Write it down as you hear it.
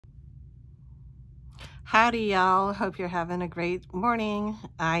Howdy, y'all. Hope you're having a great morning.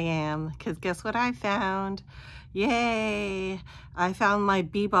 I am, because guess what I found? Yay! I found my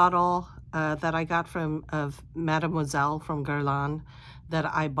bee bottle that I got of Mademoiselle from Guerlain that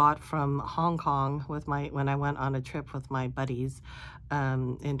I bought from Hong Kong when I went on a trip with my buddies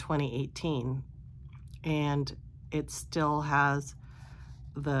in 2018. And it still has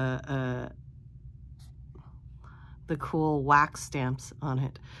the cool wax stamps on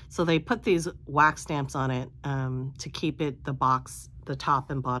it. So they put these wax stamps on it to keep the top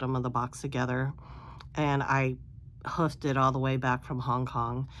and bottom of the box together. And I hoofed it all the way back from Hong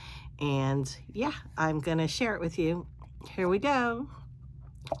Kong. And yeah, I'm gonna share it with you. Here we go.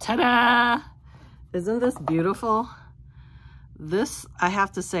 Ta-da! Isn't this beautiful? I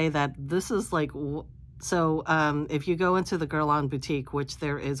have to say that this is like, so if you go into the Guerlain boutique, which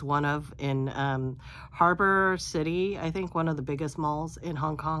there is one of in Harbor City, I think one of the biggest malls in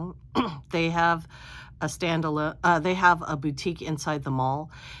Hong Kong, they have a standalone, they have a boutique inside the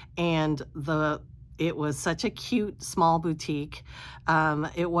mall, and it was such a cute small boutique.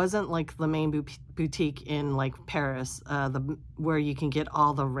 It wasn't like the main boutique in like Paris, where you can get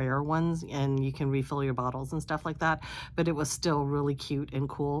all the rare ones and you can refill your bottles and stuff like that. But it was still really cute and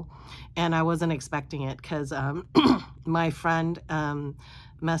cool. And I wasn't expecting it because my friend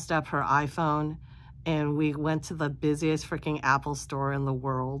messed up her iPhone, and we went to the busiest freaking Apple store in the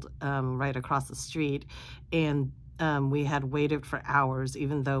world right across the street. And we had waited for hours,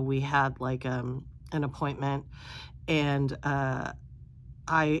 even though we had like an appointment, and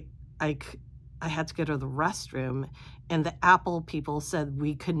I had to go to the restroom, and the Apple people said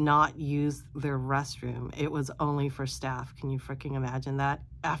we could not use their restroom. It was only for staff. Can you freaking imagine that?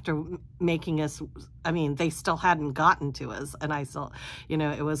 After making us, I mean, they still hadn't gotten to us, and I still, you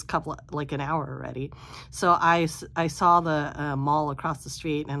know, it was like an hour already. So I saw the mall across the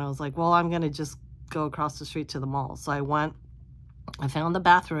street, and I was like, well, I'm gonna just go across the street to the mall. So I found the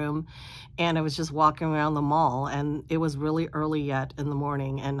bathroom, and I was just walking around the mall, and it was really early yet in the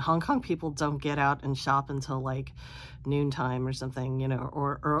morning, and Hong Kong people don't get out and shop until like noontime or something, you know,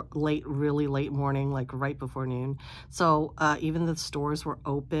 or really late morning, like right before noon. So even the stores were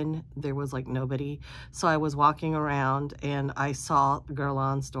open, there was like nobody. So I was walking around and I saw the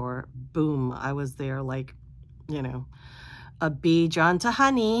Guerlain store. Boom, I was there, like, you know, a bee drawn to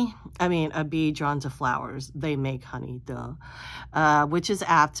honey. I mean, a bee drawn to flowers. They make honey, duh. Which is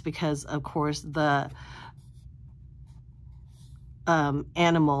apt because, of course, the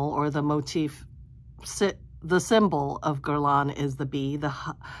animal or the motif, the symbol of Guerlain is the bee, the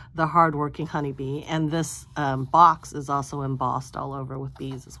hardworking honeybee. And this box is also embossed all over with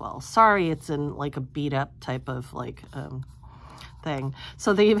bees as well. Sorry, it's in like a beat up type of like thing.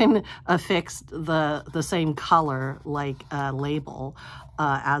 So they even affixed the same color like label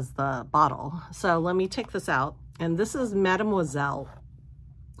as the bottle. So let me take this out, and this is Mademoiselle.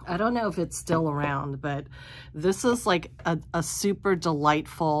 I don't know if it's still around, but this is like a super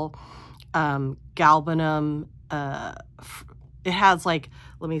delightful galbanum. It has like,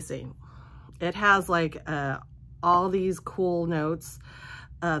 let me see, it has like all these cool notes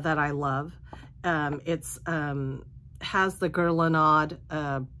that I love. It's has the guerlinade,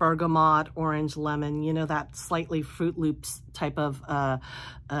 bergamot, orange, lemon, you know, that slightly Fruit Loops type of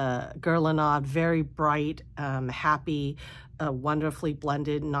guerlinade, very bright, happy, wonderfully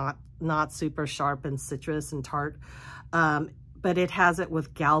blended, not super sharp and citrus and tart. But it has it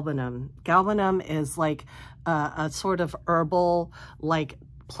with galbanum. Galbanum is like a sort of herbal like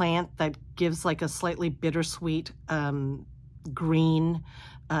plant that gives like a slightly bittersweet green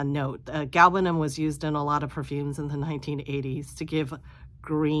note. Galbanum was used in a lot of perfumes in the 1980s to give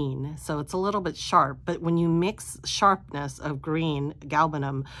green, so it's a little bit sharp, but when you mix sharpness of green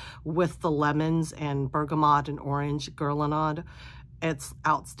galbanum with the lemons and bergamot and orange guerlinade, it's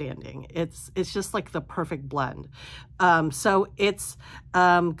outstanding. It's just like the perfect blend. So it's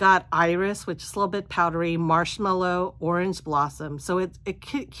got iris, which is a little bit powdery, marshmallow, orange blossom. So it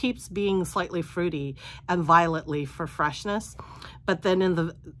keeps being slightly fruity and violetly for freshness. But then in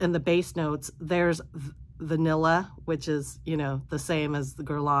the base notes, there's vanilla, which is, you know, the same as the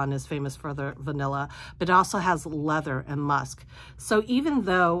Guerlain is famous for the vanilla, but it also has leather and musk. So even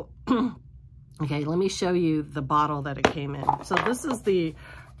though okay, let me show you the bottle that it came in. So this is the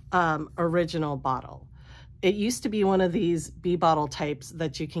original bottle. It used to be one of these bee bottle types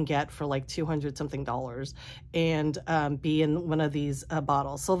that you can get for like $200 something and be in one of these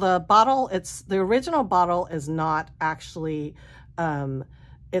bottles. So the bottle, the original bottle is not actually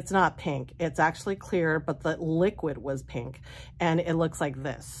it's not pink. It's actually clear, but the liquid was pink, and it looks like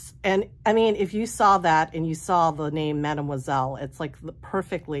this. And I mean, if you saw that and you saw the name Mademoiselle, it's like the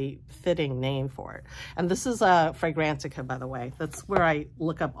perfectly fitting name for it. And this is a Fragrantica, by the way. That's where I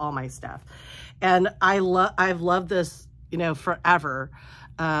look up all my stuff. And I've loved this, you know, forever.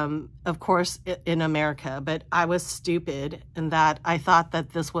 Of course, in America, but I was stupid in that I thought that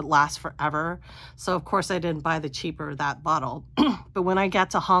this would last forever. So of course I didn't buy the cheaper that bottle. But when I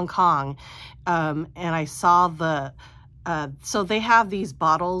got to Hong Kong, and I saw the, so they have these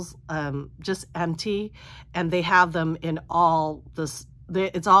bottles, just empty, and they have them in all this,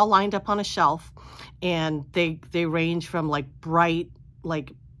 it's all lined up on a shelf, and they range from like bright,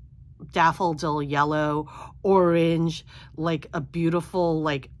 like daffodil yellow, orange, like a beautiful,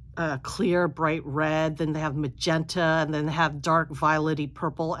 like clear, bright red. Then they have magenta, and then they have dark violety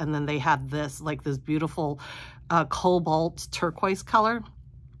purple, and then they have this, like this beautiful cobalt turquoise color.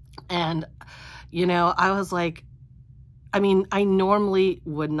 And, you know, I was like, I mean, I normally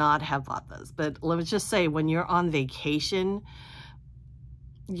would not have bought this, but let me just say, when you're on vacation,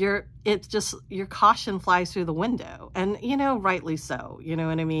 your caution flies through the window, and you know, rightly so, you know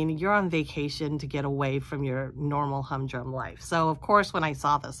what I mean? You're on vacation to get away from your normal humdrum life. So of course, when I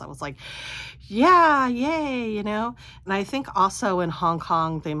saw this, I was like, yeah, yay, you know? And I think also in Hong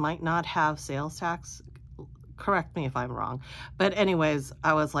Kong, they might not have sales tax. Correct me if I'm wrong. But anyways,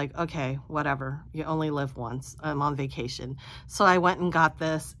 I was like, okay, whatever. You only live once. I'm on vacation. So I went and got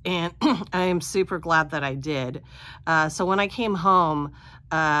this, and I am super glad that I did. So when I came home,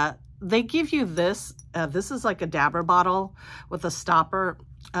 they give you this. This is like a dabber bottle with a stopper,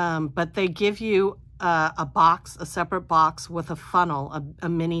 but they give you a box, a separate box with a funnel, a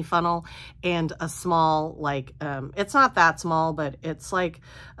mini funnel, and a small, like, it's not that small, but it's like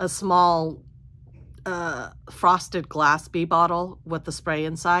a small frosted glass bee bottle with the spray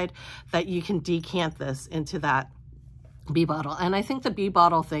inside that you can decant this into that bee bottle. And I think the bee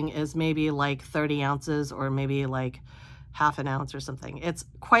bottle thing is maybe like 30 ounces or maybe like half an ounce or something. It's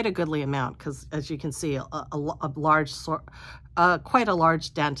quite a goodly amount because, as you can see, quite a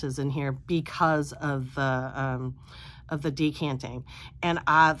large dent is in here because of the decanting. And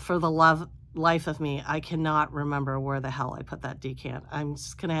for the life of me, I cannot remember where the hell I put that decant. I'm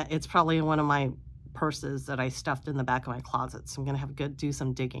just gonna, it's probably in one of my purses that I stuffed in the back of my closet. So I'm gonna have to do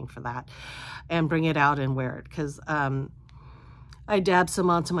some digging for that and bring it out and wear it, because I dabbed some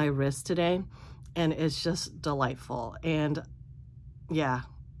onto my wrist today, and it's just delightful. And yeah,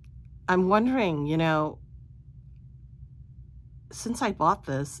 I'm wondering, you know, since I bought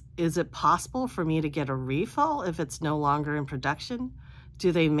this, is it possible for me to get a refill if it's no longer in production?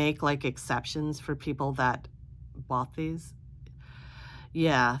 Do they make like exceptions for people that bought these?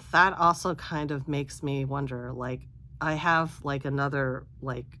 Yeah, that also kind of makes me wonder, like, I have like another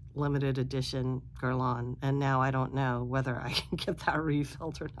like limited edition Guerlain, and now I don't know whether I can get that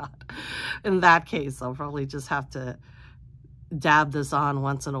refilled or not. In that case, I'll probably just have to dab this on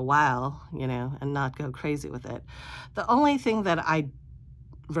once in a while, you know, and not go crazy with it. The only thing that I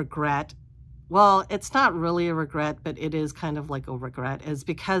regret, well, it's not really a regret, but it is kind of like a regret, is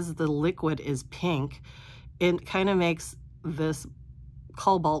because the liquid is pink, it kind of makes this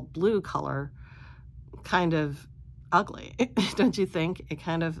cobalt blue color kind of ugly. Don't you think? It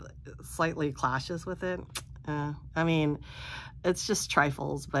kind of slightly clashes with it. I mean, it's just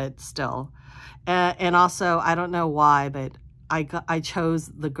trifles, but still. And also, I don't know why, but I chose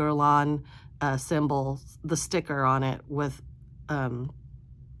the Guerlain symbol, the sticker on it with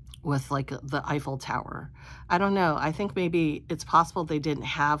like the Eiffel Tower. I don't know. I think maybe it's possible they didn't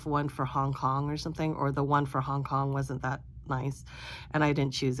have one for Hong Kong or something, or the one for Hong Kong wasn't that nice, and I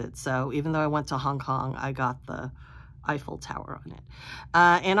didn't choose it. So even though I went to Hong Kong, I got the Eiffel Tower on it.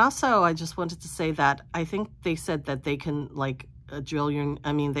 And also, I just wanted to say that I think they said that they can like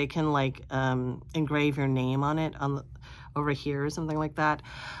they can like engrave your name on it over here or something like that.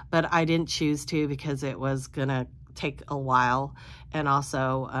 But I didn't choose to because it was gonna take a while, and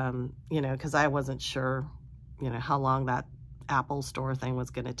also you know, because I wasn't sure, you know, how long that Apple Store thing was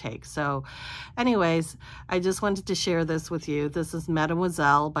going to take. So anyways, I just wanted to share this with you. This is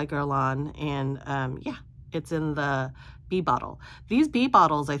Mademoiselle by Guerlain, and yeah, it's in the bee bottle. These bee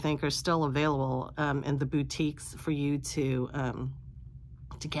bottles, I think, are still available in the boutiques for you to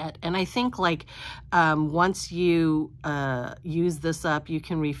get. And I think like once you use this up, you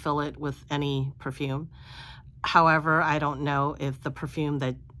can refill it with any perfume. However, I don't know if the perfume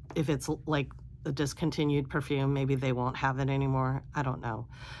that, if it's like the discontinued perfume, maybe they won't have it anymore. I don't know.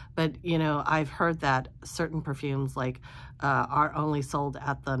 But, you know, I've heard that certain perfumes like are only sold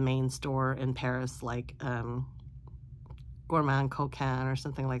at the main store in Paris, like gourmand coquin or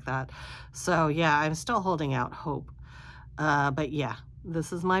something like that. So yeah, I'm still holding out hope. But yeah,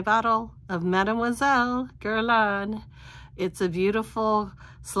 this is my bottle of Mademoiselle Guerlain. It's a beautiful,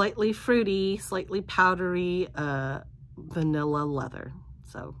 slightly fruity, slightly powdery vanilla leather.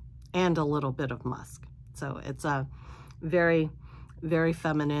 So, and a little bit of musk. So it's a very, very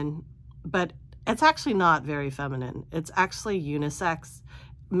feminine, but it's actually not very feminine. It's actually unisex.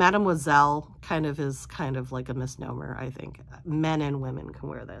 Mademoiselle is kind of like a misnomer, I think. Men and women can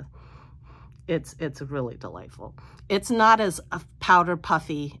wear this. It's really delightful. It's not as powder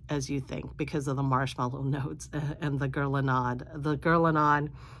puffy as you think because of the marshmallow notes and the guerlinade. The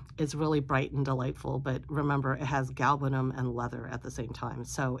guerlinade is really bright and delightful, but remember it has galbanum and leather at the same time.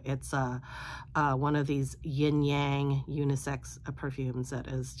 So it's one of these yin-yang unisex perfumes that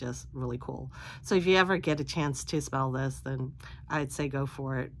is just really cool. So if you ever get a chance to smell this, then I'd say go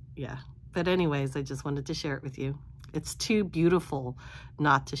for it. Yeah. But anyways, I just wanted to share it with you. It's too beautiful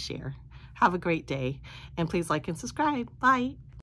not to share. Have a great day, and please like and subscribe. Bye.